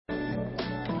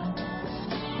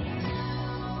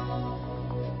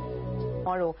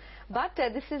tomorrow. But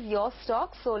this is your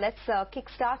stock, so let's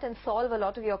kickstart and solve a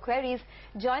lot of your queries.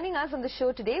 Joining us on the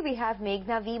show today, we have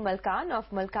Meghna V. Malkan of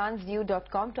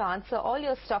malkansview.com to answer all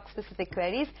your stock-specific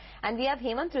queries. And we have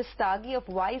Hemant Rustagi of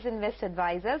Wiseinvest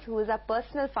Advisors, who is our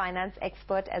personal finance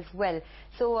expert as well.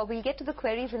 So we'll get to the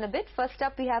queries in a bit. First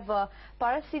up, we have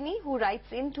Parasini, who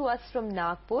writes in to us from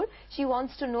Nagpur. She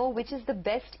wants to know which is the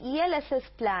best ELSS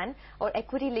plan or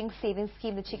equity-linked savings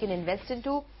scheme that she can invest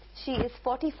into. She is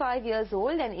 45 years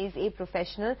old and is a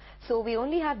professional. So we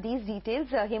only have these details.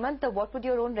 Hemant, what would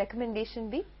your own recommendation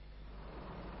be?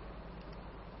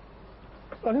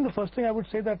 I think the first thing I would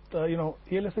say that,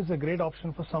 ELSS is a great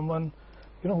option for someone,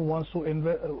 who wants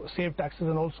to save taxes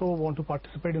and also want to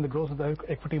participate in the growth of the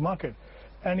equity market.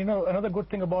 And, another good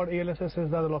thing about ELSS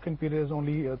is that the lock-in period is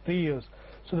only 3 years.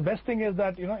 So the best thing is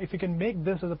that, if you can make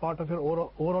this as a part of your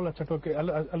overall asset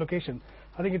allocation,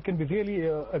 I think it can be really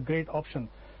a great option.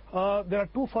 There are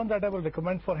two funds that I will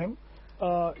recommend for him.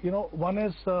 One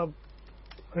is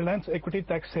Reliance Equity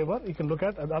Tax Saver, he can look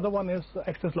at, and the other one is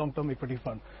Access Long-Term Equity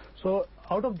Fund. So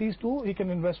out of these two, he can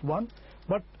invest one,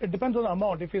 but it depends on the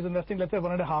amount. If he's investing, let's say,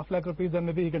 1.5 lakh rupees, then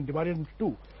maybe he can divide it into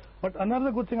two. But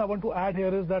another good thing I want to add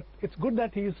here is that it's good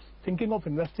that he's thinking of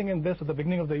investing in this at the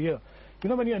beginning of the year.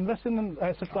 When you invest in an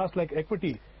asset class like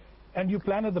equity, and you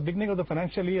plan at the beginning of the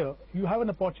financial year, you have an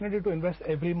opportunity to invest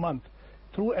every month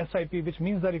through SIP, which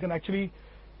means that you can actually,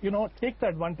 take the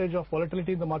advantage of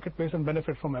volatility in the marketplace and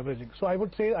benefit from averaging. So I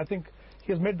would say, I think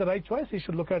he has made the right choice. He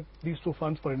should look at these two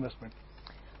funds for investment.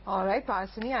 All right,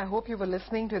 Parsini, I hope you were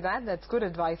listening to that. That's good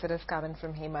advice that has come in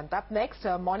from Hemant. Up next,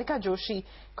 Monica Joshi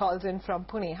calls in from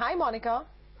Pune. Hi, Monica.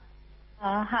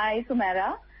 Hi,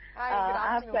 Sumera.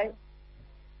 Hi, good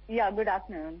afternoon. Good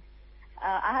afternoon.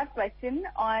 I have a question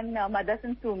on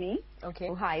Motherson Sumi. Okay.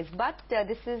 Hi, but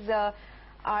this is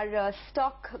our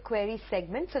stock query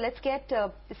segment. So let's get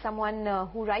someone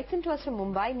who writes into us from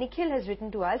Mumbai. Nikhil has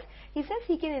written to us. He says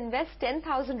he can invest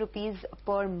 10,000 rupees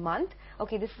per month.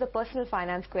 Okay, this is a personal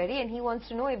finance query, and he wants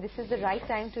to know if this is the right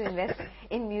time to invest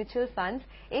in mutual funds.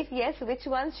 If yes, which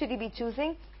ones should he be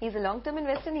choosing? He's a long-term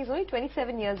investor and he's only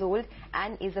 27 years old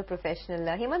and is a professional.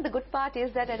 Hemant, the good part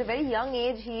is that at a very young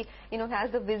age, he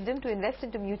has the wisdom to invest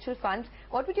into mutual funds.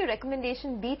 What would your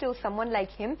recommendation be to someone like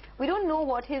him? We don't know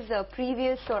what his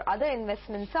previous or other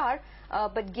investments are,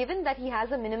 but given that he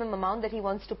has a minimum amount that he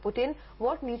wants to put in,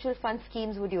 what mutual fund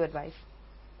schemes would you advise?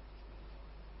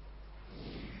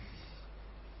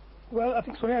 Well, I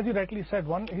think, Sonia, as you rightly said,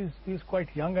 one, he's quite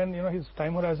young, and his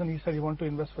time horizon, he said he wants to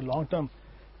invest for long term.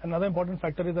 Another important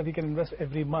factor is that he can invest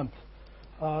every month.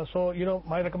 So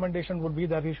my recommendation would be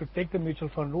that he should take the mutual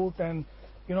fund route and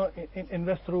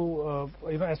invest through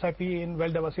SIP in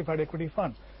well-diversified equity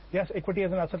fund. Yes, equity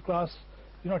as an asset class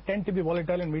tend to be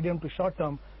volatile in medium to short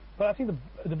term, but I think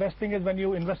the best thing is when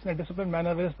you invest in a disciplined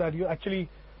manner is that you actually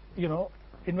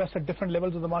invest at different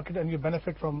levels of the market and you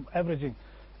benefit from averaging.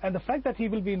 And the fact that he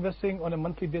will be investing on a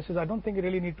monthly basis, I don't think you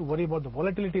really need to worry about the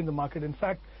volatility in the market. In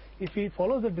fact, if he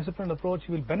follows a disciplined approach,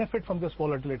 he will benefit from this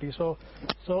volatility. So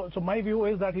my view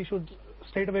is that he should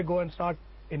straight away go and start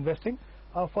investing.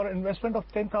 For an investment of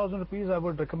 10,000 rupees, I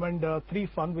would recommend 3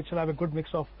 funds which will have a good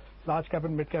mix of large cap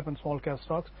and mid cap and small cap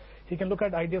stocks. He can look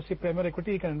at IDFC Premier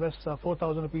Equity. He can invest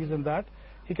 4,000 rupees in that.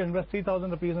 He can invest 3,000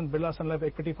 rupees in Birla Sun Life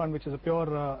Equity Fund, which is a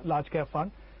pure large cap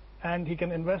fund. And he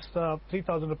can invest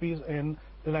 3,000 rupees in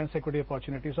Reliance Equity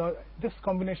Opportunity. So this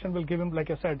combination will give him, like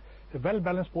I said, a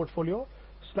well-balanced portfolio,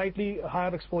 slightly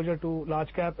higher exposure to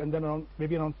large cap, and then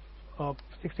maybe around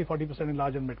 60-40% in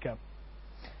large and mid cap.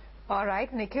 All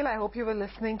right, Nikhil, I hope you were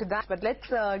listening to that. But let's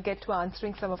get to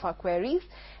answering some of our queries.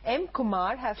 M.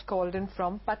 Kumar has called in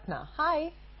from Patna.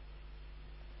 Hi.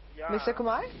 Yeah. Mr.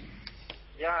 Kumar?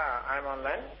 Yeah, I'm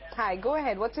online. Hi, go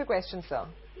ahead. What's your question, sir?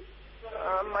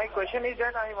 My question is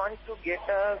that I want to get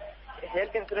a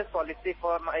health insurance policy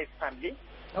for my family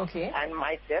and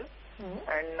myself.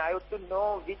 And I want to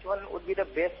know which one would be the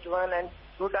best one, and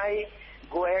should I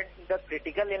go ahead with the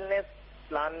critical illness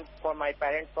plan for my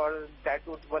parents, or that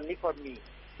would only for me,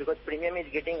 because premium is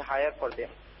getting higher for them.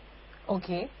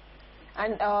 Okay.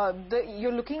 And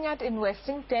you're looking at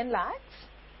investing 10 lakhs?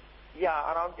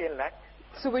 Yeah, around 10 lakhs.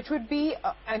 So which would be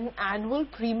an annual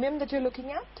premium that you're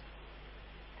looking at?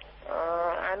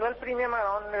 Annual premium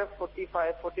around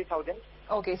 40,000.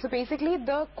 Okay, so basically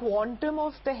the quantum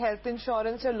of the health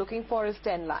insurance you're looking for is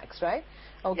 10 lakhs, right?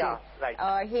 Okay. Yeah, right.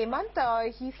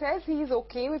 Hemant, he says he's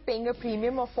okay with paying a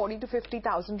premium of 40,000 to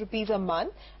 50,000 rupees a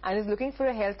month and is looking for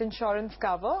a health insurance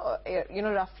cover,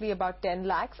 roughly about 10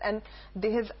 lakhs. And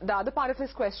the other part of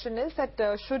his question is that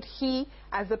should he,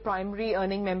 as the primary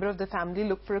earning member of the family,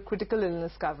 look for a critical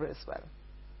illness cover as well?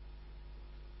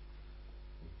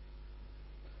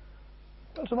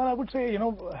 So, I would say,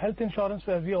 health insurance,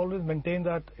 as we always maintain,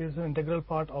 that is an integral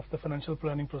part of the financial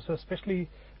planning process, especially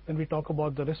when we talk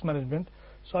about the risk management.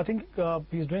 So I think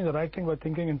he's doing the right thing by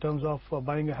thinking in terms of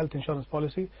buying a health insurance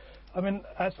policy. I mean,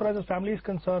 as far as the family is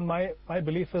concerned, my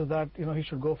belief is that, he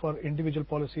should go for individual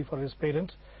policy for his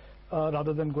parents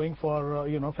rather than going for,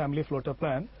 family floater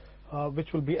plan,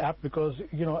 which will be apt because,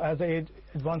 as the age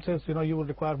advances, you will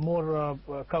require more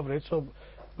coverage. So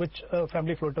which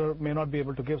family floater may not be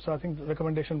able to give. So I think the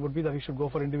recommendation would be that he should go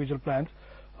for individual plans.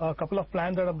 A couple of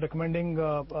plans that I'm recommending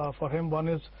for him. One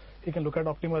is he can look at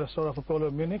Optima Restore of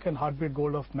Apollo Munich and Heartbeat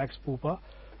Gold of Max Pupa.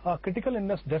 Critical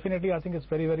illness, definitely I think is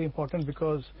very, very important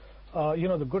because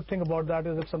the good thing about that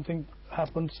is if something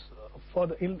happens for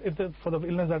the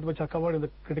illness that which are covered in the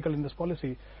critical illness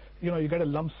policy, you get a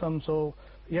lump sum. So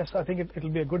yes, I think it will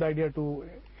be a good idea to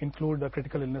include the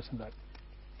critical illness in that.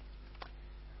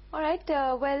 All right.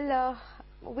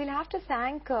 We'll have to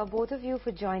thank both of you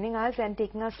for joining us and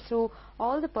taking us through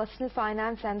all the personal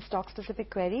finance and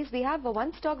stock-specific queries. We have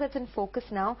one stock that's in focus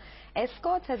now.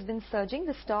 Escorts has been surging.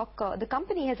 The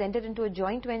company has entered into a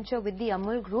joint venture with the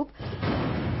Amul Group.